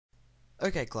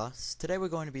Okay class, today we're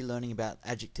going to be learning about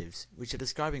adjectives, which are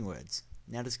describing words.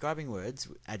 Now describing words,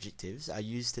 adjectives, are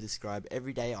used to describe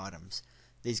everyday items.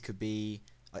 These could be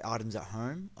items at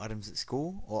home, items at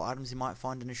school, or items you might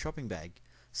find in a shopping bag.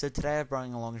 So today I'm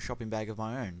bringing along a shopping bag of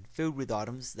my own, filled with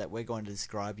items that we're going to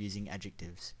describe using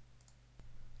adjectives.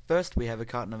 First we have a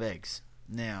carton of eggs.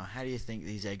 Now, how do you think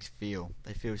these eggs feel?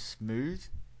 They feel smooth,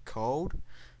 cold,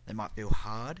 they might feel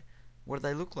hard. What do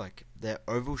they look like? They're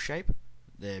oval shape,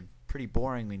 they're pretty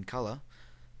boring in colour,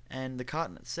 and the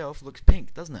carton itself looks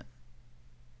pink, doesn't it?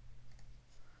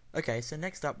 Okay, so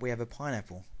next up we have a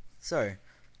pineapple. So,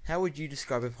 how would you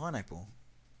describe a pineapple?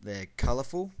 They're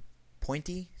colourful,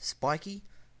 pointy, spiky.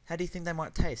 How do you think they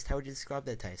might taste? How would you describe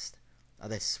their taste? Are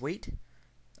they sweet?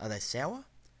 Are they sour?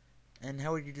 And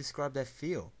how would you describe their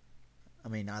feel? I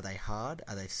mean, are they hard?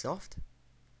 Are they soft?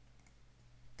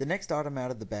 The next item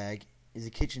out of the bag is a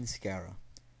kitchen scourer.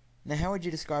 Now, how would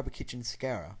you describe a kitchen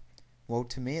scourer? Well,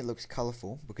 to me it looks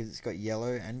colourful because it's got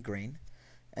yellow and green,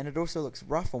 and it also looks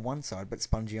rough on one side but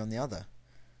spongy on the other.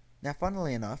 Now,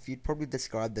 funnily enough, you'd probably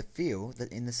describe the feel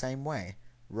in the same way,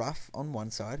 rough on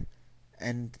one side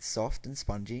and soft and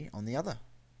spongy on the other.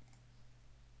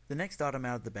 The next item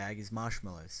out of the bag is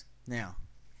marshmallows. Now,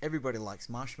 everybody likes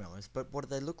marshmallows, but what do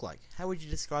they look like? How would you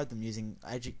describe them using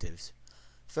adjectives?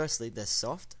 Firstly, they're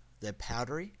soft, they're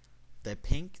powdery, they're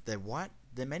pink, they're white,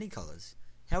 they're many colours.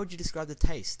 How would you describe the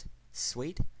taste?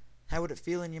 Sweet? How would it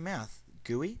feel in your mouth?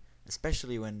 Gooey?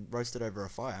 Especially when roasted over a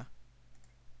fire.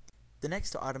 The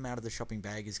next item out of the shopping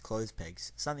bag is clothes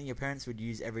pegs, something your parents would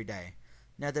use every day.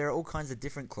 Now, there are all kinds of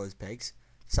different clothes pegs.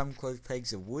 Some clothes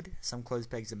pegs are wood, some clothes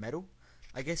pegs are metal.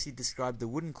 I guess you'd describe the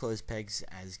wooden clothes pegs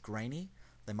as grainy.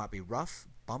 They might be rough,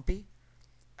 bumpy.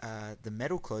 The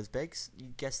metal clothes pegs,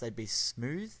 you'd guess they'd be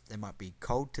smooth. They might be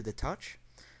cold to the touch.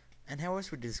 And how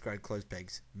else would you describe clothes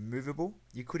pegs? Movable.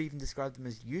 You could even describe them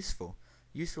as useful.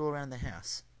 Useful around the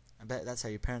house. I bet that's how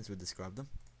your parents would describe them.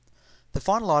 The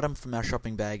final item from our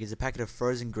shopping bag is a packet of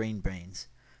frozen green beans.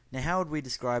 Now, how would we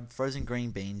describe frozen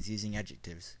green beans using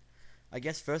adjectives? I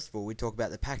guess first of all we'd talk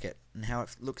about the packet and how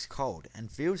it looks cold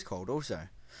and feels cold also.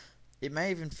 It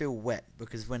may even feel wet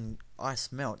because when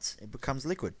ice melts it becomes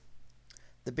liquid.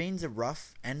 The beans are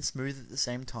rough and smooth at the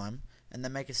same time, and they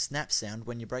make a snap sound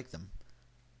when you break them.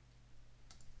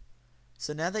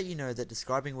 So now that you know that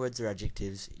describing words are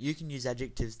adjectives, you can use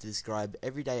adjectives to describe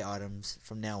everyday items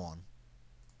from now on.